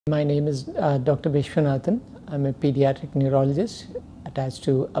My name is Dr. Vishwanathan. I'm a pediatric neurologist attached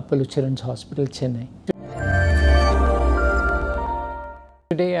to Apollo Children's Hospital, Chennai.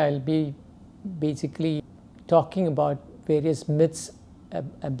 Today I'll be basically talking about various myths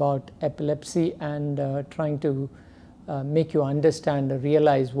about epilepsy and trying to make you understand or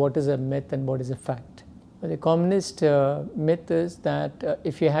realize what is a myth and what is a fact. The commonest myth is that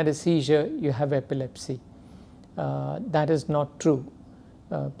if you had a seizure, you have epilepsy. That is not true.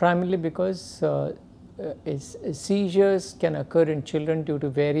 Primarily because seizures can occur in children due to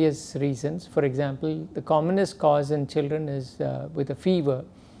various reasons. For example, the commonest cause in children is with a fever,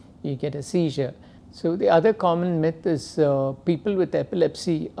 you get a seizure. So the other common myth is people with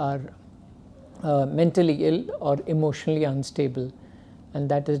epilepsy are mentally ill or emotionally unstable, and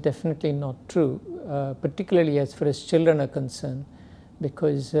that is definitely not true, particularly as far as children are concerned,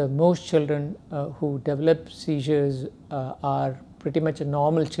 because most children who develop seizures are pretty much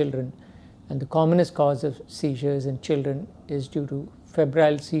normal children, and the commonest cause of seizures in children is due to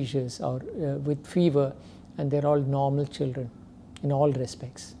febrile seizures or with fever, and they're all normal children in all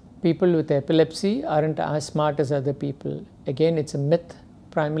respects. People with epilepsy aren't as smart as other people. Again, it's a myth,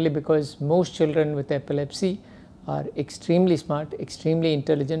 primarily because most children with epilepsy are extremely smart, extremely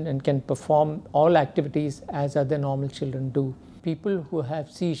intelligent, and can perform all activities as other normal children do. People who have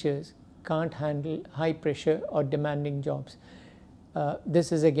seizures can't handle high pressure or demanding jobs.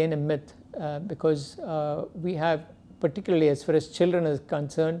 This is again a myth because we have, particularly as far as children is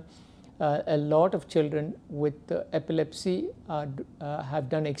concerned, a lot of children with epilepsy have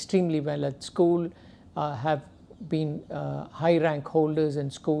done extremely well at school, have been high rank holders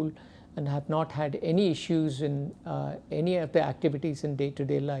in school, and have not had any issues in any of the activities in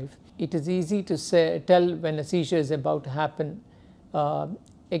day-to-day life. It is easy to tell when a seizure is about to happen.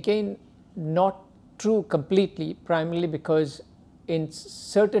 Again, not true completely, primarily because in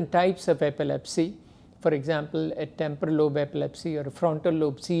certain types of epilepsy, for example, a temporal lobe epilepsy or a frontal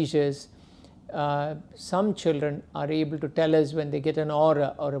lobe seizures, some children are able to tell us when they get an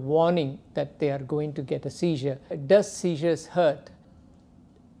aura or a warning that they are going to get a seizure. Does seizures hurt?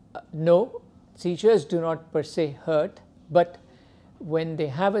 No, seizures do not per se hurt, but when they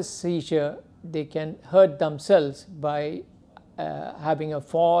have a seizure, they can hurt themselves by having a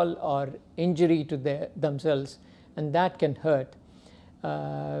fall or injury to themselves, and that can hurt.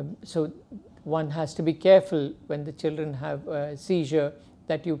 So one has to be careful when the children have a seizure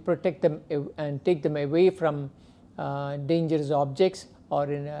that you protect them and take them away from dangerous objects, or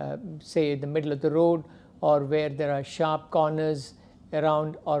in say the middle of the road, or where there are sharp corners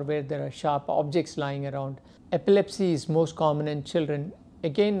around, or where there are sharp objects lying around. Epilepsy is most common in children.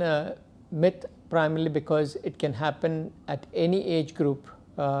 Again, a myth, primarily because it can happen at any age group,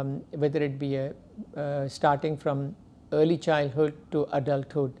 whether it be starting from early childhood to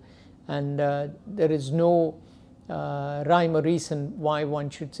adulthood, and there is no rhyme or reason why one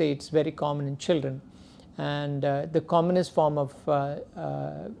should say it's very common in children. And the commonest form of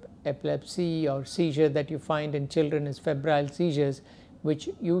epilepsy or seizure that you find in children is febrile seizures, which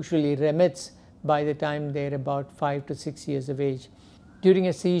usually remits by the time they're about 5 to 6 years of age. During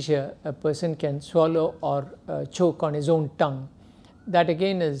a seizure, a person can swallow or choke on his own tongue. That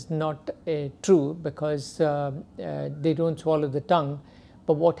again is not true, because they don't swallow the tongue.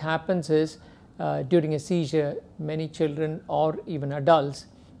 But what happens is during a seizure, many children or even adults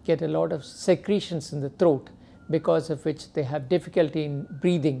get a lot of secretions in the throat, because of which they have difficulty in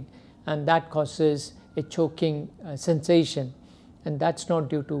breathing, and that causes a choking sensation. And that's not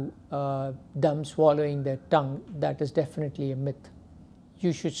due to them swallowing their tongue. That is definitely a myth.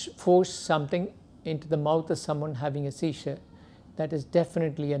 You should force something into the mouth of someone having a seizure. That is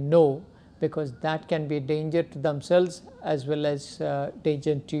definitely a no, because that can be a danger to themselves as well as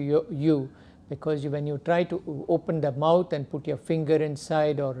danger to you, because when you try to open the mouth and put your finger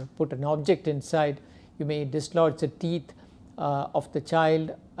inside or put an object inside, you may dislodge the teeth of the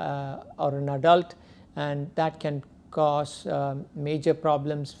child or an adult, and that can cause major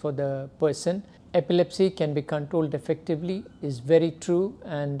problems for the person. Epilepsy can be controlled effectively is very true,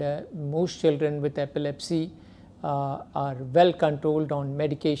 and most children with epilepsy are well controlled on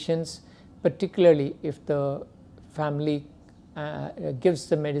medications, particularly if the family gives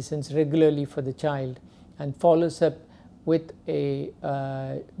the medicines regularly for the child and follows up with a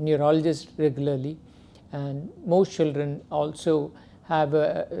neurologist regularly. And most children also have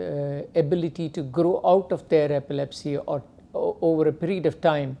a ability to grow out of their epilepsy, or over a period of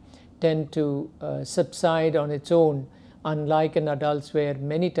time tend to subside on its own, unlike in adults where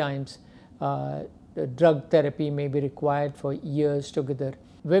many times drug therapy may be required for years together.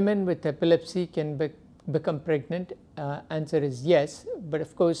 Women with epilepsy can become pregnant? Answer is yes, but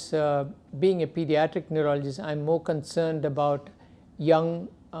of course being a pediatric neurologist, I'm more concerned about young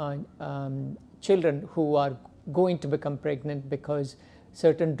children who are going to become pregnant, because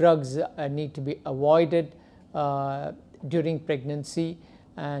certain drugs need to be avoided during pregnancy,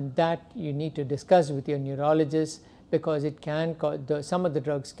 and that you need to discuss with your neurologist, because it can some of the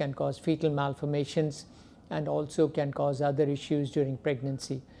drugs can cause fetal malformations and also can cause other issues during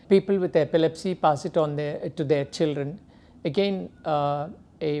pregnancy. People with epilepsy pass it on to their children. Again,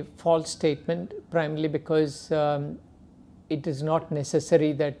 a false statement, primarily because it is not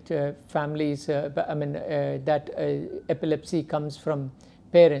necessary that families, that epilepsy comes from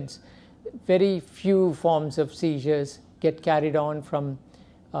parents. Very few forms of seizures get carried on from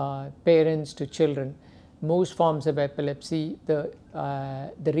parents to children. Most forms of epilepsy, the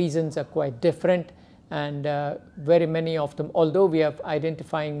reasons are quite different, and very many of them, although we are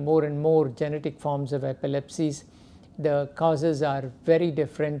identifying more and more genetic forms of epilepsies, the causes are very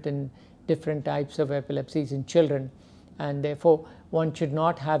different in different types of epilepsies in children, and therefore one should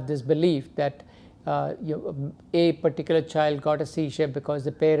not have this belief that a particular child got a seizure because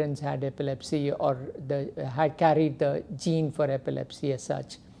the parents had epilepsy or had carried the gene for epilepsy as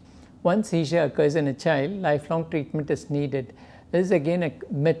such. Once seizure occurs in a child, lifelong treatment is needed. This is again a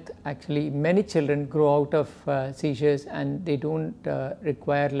myth. Actually, many children grow out of seizures and they don't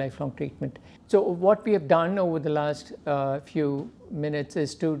require lifelong treatment. So what we have done over the last few minutes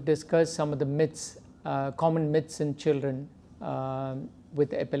is to discuss some of the myths, common myths in children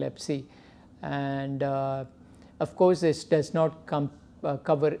with epilepsy. And of course, this does not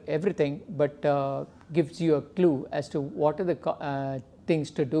cover everything, but gives you a clue as to what are the things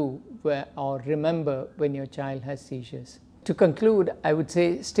to do or remember when your child has seizures. To conclude, I would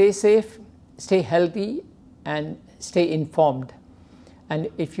say stay safe, stay healthy, and stay informed. And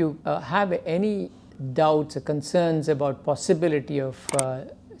if you have any doubts or concerns about possibility of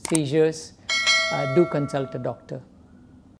seizures, do consult a doctor.